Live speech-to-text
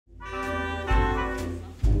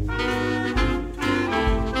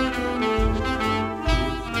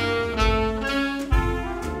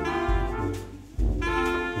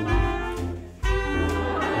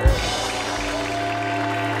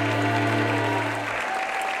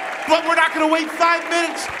But we're not going to wait 5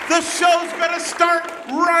 minutes. The show's going to start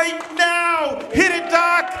right now. Hit it,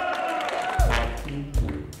 Doc.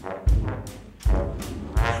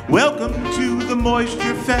 Welcome to the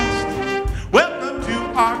Moisture Fest. Welcome to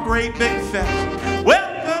our great big fest.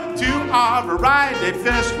 Welcome to our variety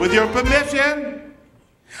fest. With your permission,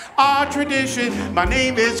 our tradition. My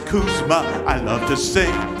name is Kuzma. I love to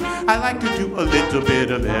sing. I like to do a little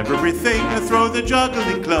bit of everything. I throw the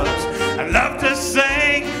juggling clubs. I love to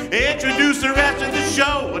sing. Introduce the rest of the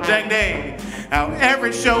show. Dang dang. Now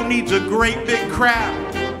every show needs a great big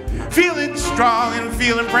crowd. Feeling strong and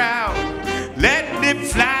feeling proud. Letting it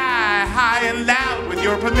fly high and loud. With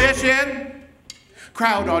your permission,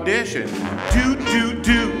 crowd audition. Do do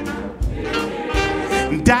do.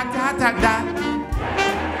 Da da da da.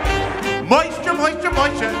 Moisture, moisture,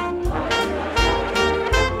 moisture.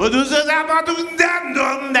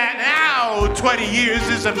 Now, 20 years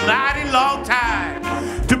is a mighty long time.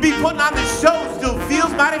 To be putting on this show still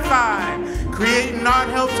feels mighty fine. Creating art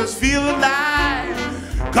helps us feel alive.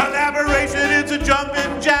 Collaboration, it's a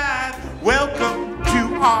jumping jive. Welcome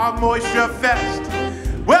to our Moisture Fest.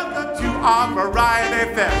 Welcome to our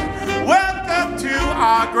Variety Fest. Welcome to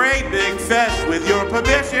our great big fest. With your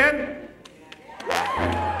permission,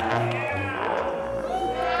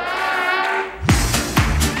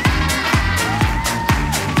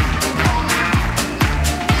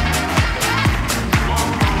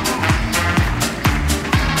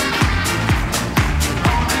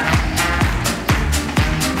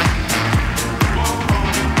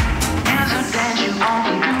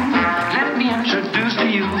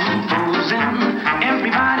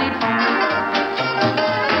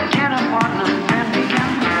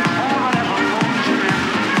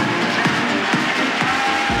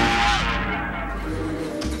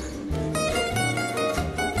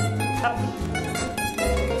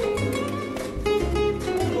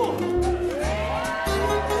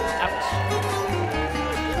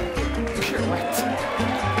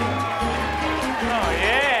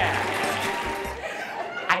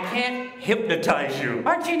 hypnotize you.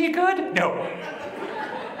 Aren't you any good? No.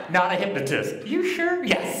 Not a hypnotist. You sure?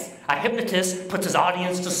 Yes. A hypnotist puts his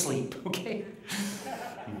audience to sleep, okay?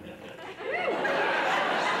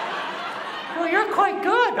 Well, you're quite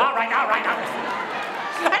good. All right.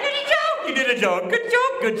 I did a joke. You did a joke. Good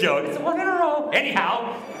joke, good joke. It's one in a row.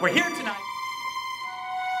 Anyhow, we're here tonight.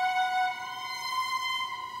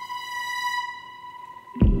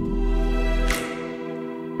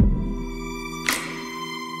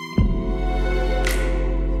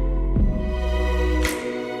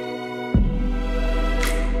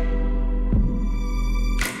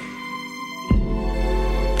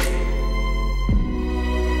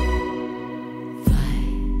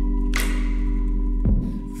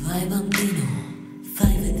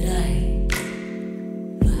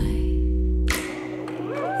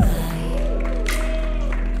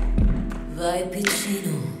 Vai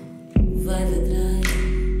piccino, vai vedrai,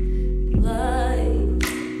 vai,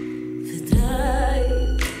 vedrai.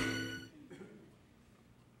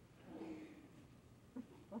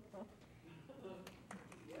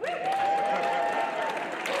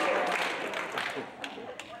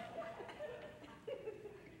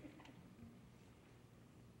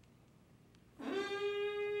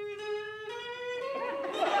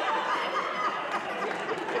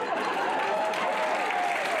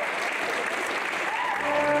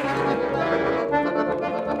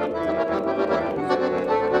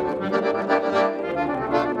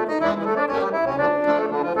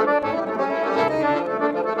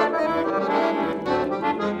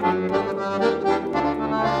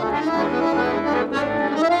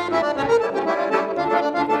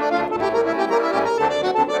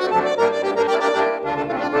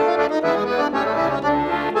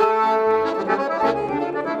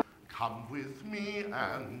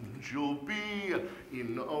 And you'll be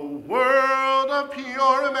in a world of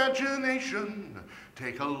pure imagination.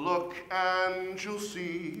 Take a look and you'll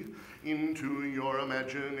see into your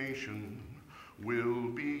imagination. We'll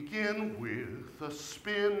begin with a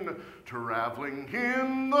spin, traveling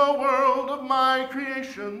in the world of my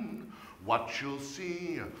creation. What you'll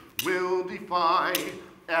see will defy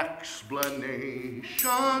explanation.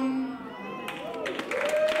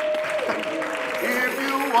 If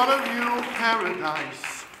you want a view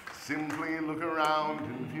paradise, simply look around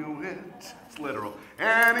and view it. It's literal.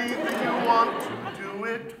 Anything you want to do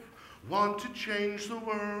it, want to change the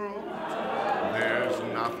world. There's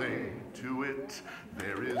nothing to it.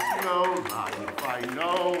 There is no life I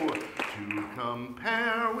know to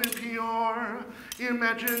compare with your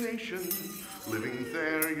imagination. Living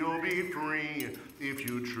there, you'll be free if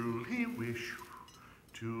you truly wish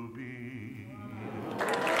to be.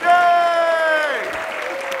 Yeah!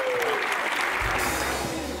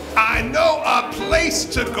 place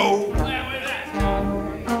to go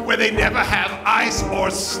where they never have ice or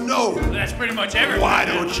snow. That's pretty much everywhere. Why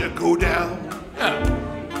don't you go down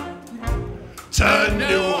to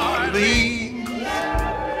New Orleans?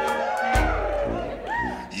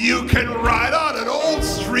 You can ride on an old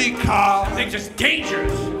streetcar. I think it's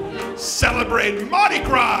dangerous. Celebrate Mardi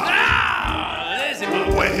Gras.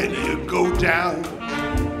 When you go down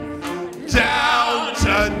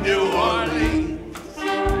to New Orleans,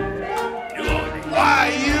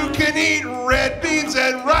 why you can eat red beans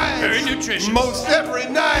and rice. Very nutritious. Most every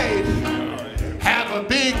night. Have a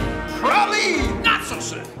big praline. Not so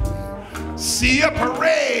sick. See a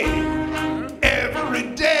parade every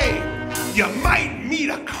day. You might meet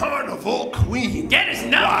a carnival queen. Get his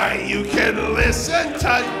number. Why you can listen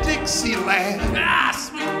to Dixieland.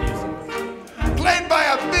 Sweet music. Played by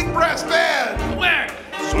a big brass band. Where?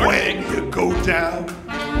 When you go down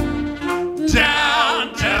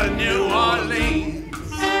to New Orleans.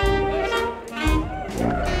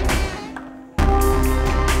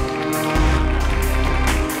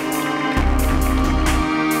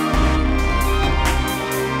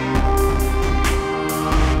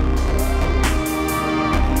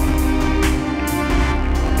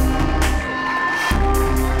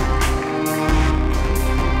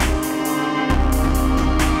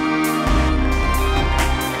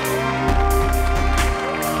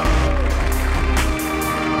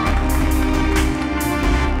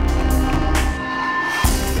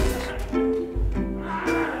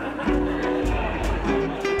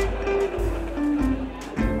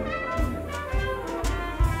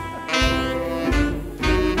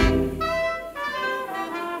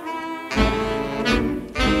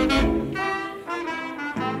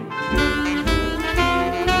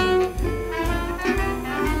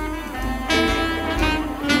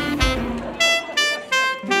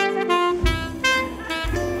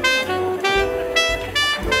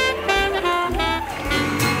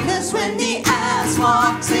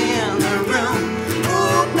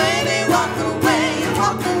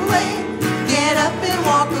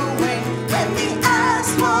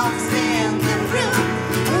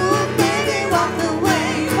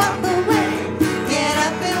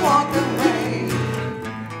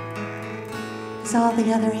 As all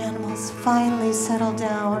the other animals finally settle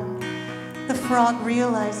down, the frog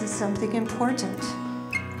realizes something important.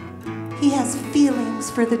 He has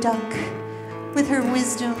feelings for the duck. With her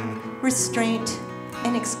wisdom, restraint,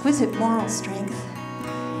 and exquisite moral strength.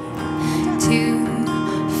 2,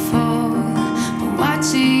 4,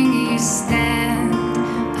 watching you stand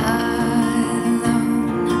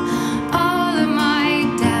alone. All of my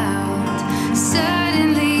doubt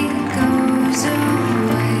suddenly goes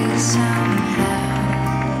away somehow.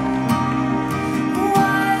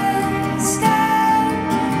 1 step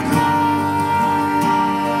closer.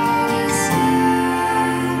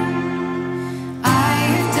 I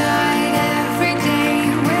have died every day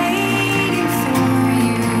waiting for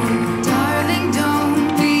you. Darling,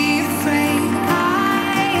 don't be afraid. I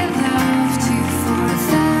have loved you for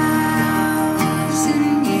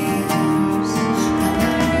 1,000 years.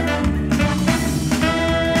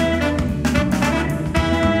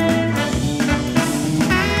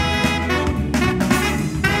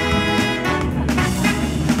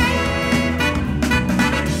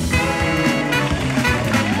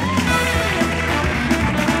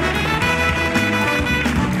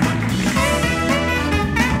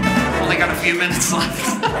 Only got a few minutes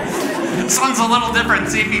left. This one's a little different,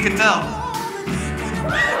 see if you can tell.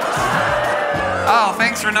 Oh,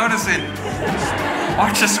 thanks for noticing.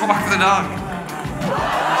 Watch us walk the dog.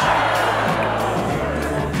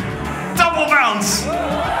 Double bounce!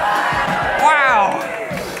 Wow!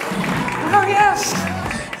 Oh, yes!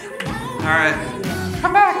 Alright,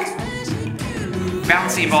 come back.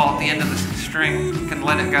 Bouncy ball at the end of the string. You can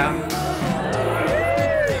let it go.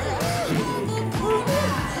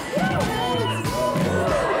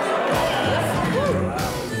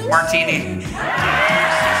 Martini.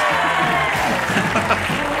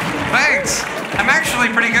 Thanks. I'm actually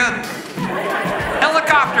pretty good.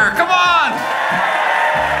 Helicopter, come on!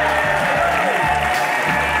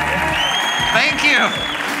 Thank you.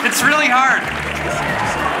 It's really hard.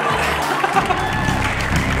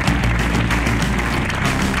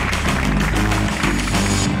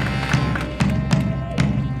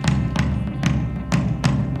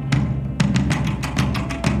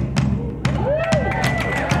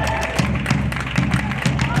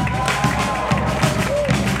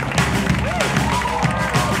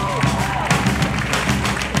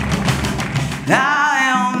 I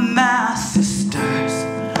am my sister's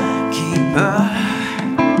keeper.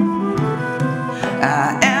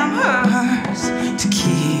 I am hers to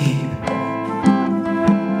keep.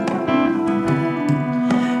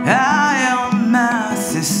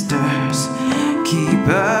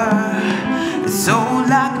 Oh,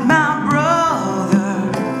 like my brother.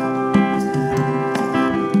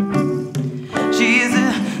 She's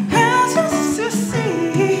a house to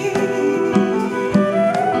see.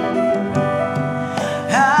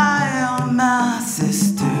 I am my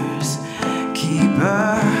sister's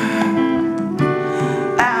keeper.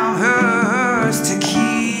 I'm hers to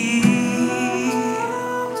keep.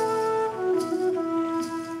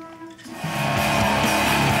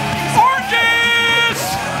 Oranges!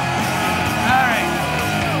 All right.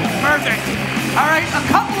 Perfect. All right, a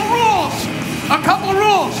couple of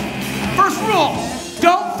rules. First rule,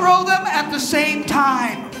 don't throw them at the same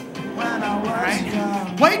time. All right?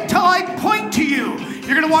 Wait till I point to you.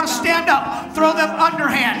 You're going to want to stand up. Throw them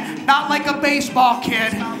underhand, not like a baseball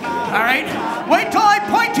kid. All right? Wait till I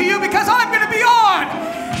point to you because I'm going to be on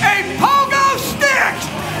a pogo stick.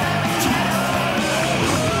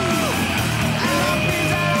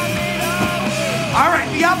 All right,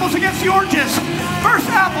 the apples against the oranges. First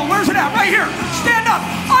apple, where's it at? Right here. Stand up,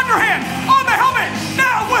 underhand, on the helmet.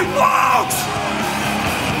 Now with walks.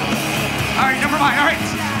 All right, never mind. All right.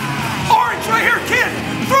 Orange right here, kid.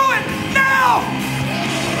 Throw it now.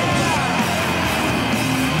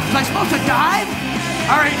 Was I supposed to dive?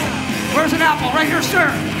 All right, where's an apple? Right here,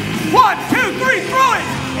 sir. 1, 2, 3, throw it.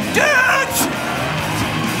 Dudes.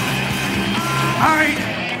 All right,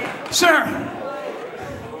 sir.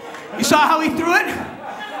 You saw how he threw it?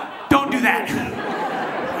 Don't do that.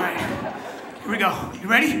 All right, here we go. You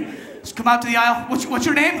ready? Let's come out to the aisle. What's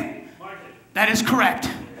your name? Martin. That is correct.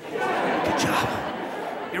 Good job.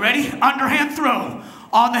 You ready? Underhand throw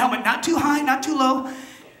on the helmet. Not too high, not too low.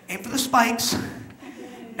 Aim for the spikes.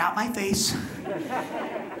 Not my face. 1,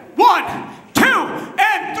 2,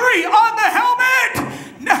 and 3 on the helmet.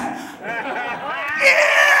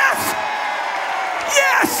 Yes!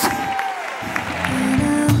 Yes!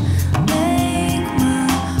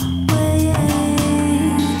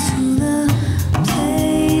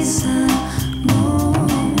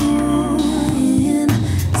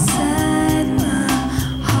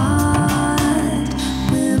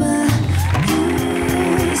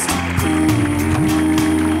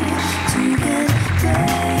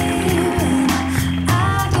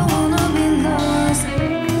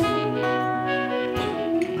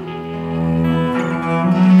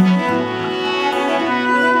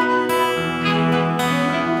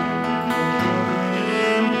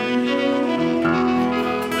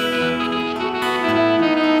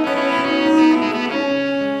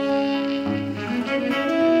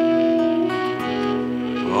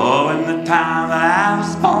 Time that I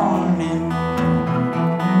was born in,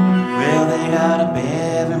 well, they got up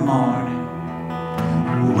every morning,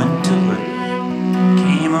 went to work,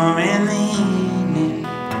 came home in the evening,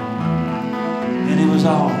 and it was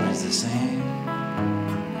always the same.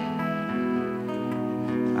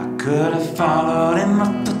 I could have followed in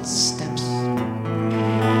my footsteps,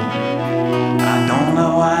 I don't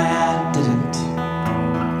know why I didn't,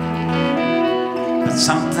 but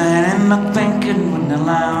something in my thinking wouldn't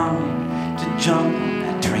allow me to jump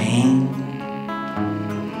that train.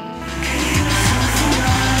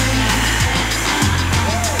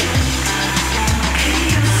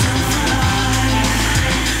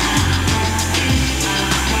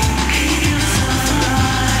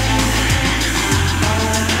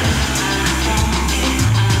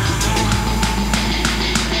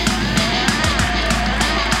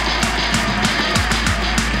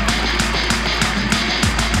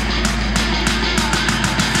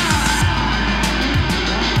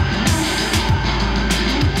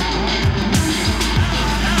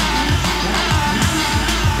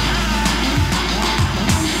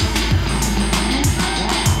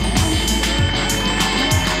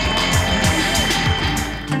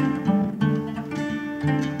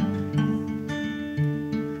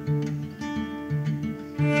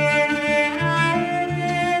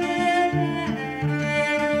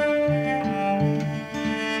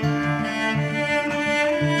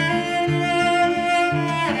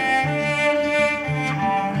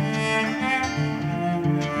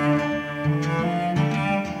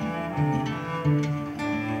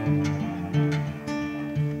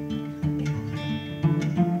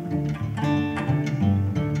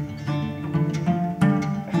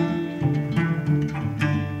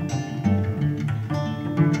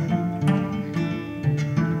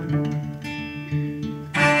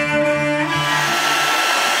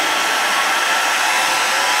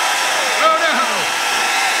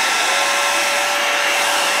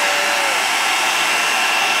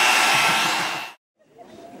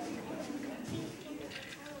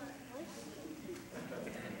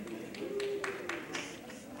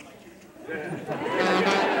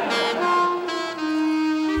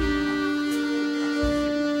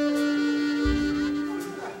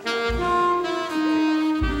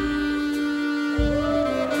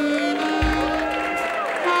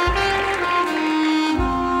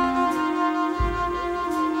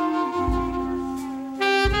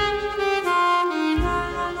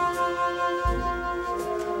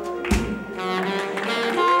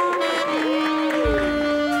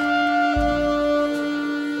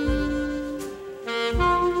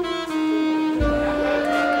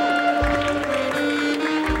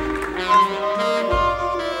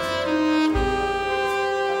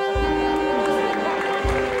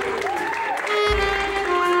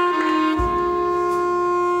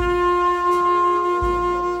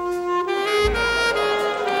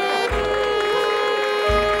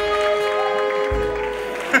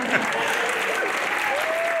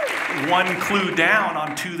 one clue down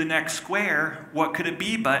onto the next square. What could it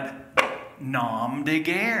be but nom de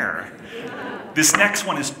guerre? This next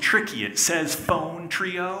one is tricky. It says phone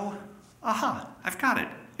trio. Aha, I've got it.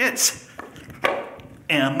 It's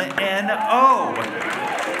MNO.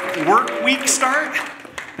 Work week start?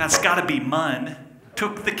 That's gotta be mun.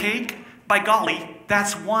 Took the cake? By golly,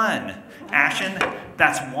 that's one. Ashen?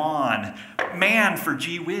 That's wan. Man for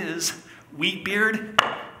gee whiz. Wheat beard?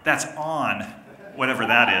 That's on. Whatever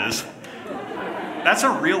that is. That's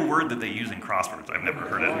a real word that they use in crosswords. I've never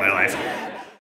heard it in my life.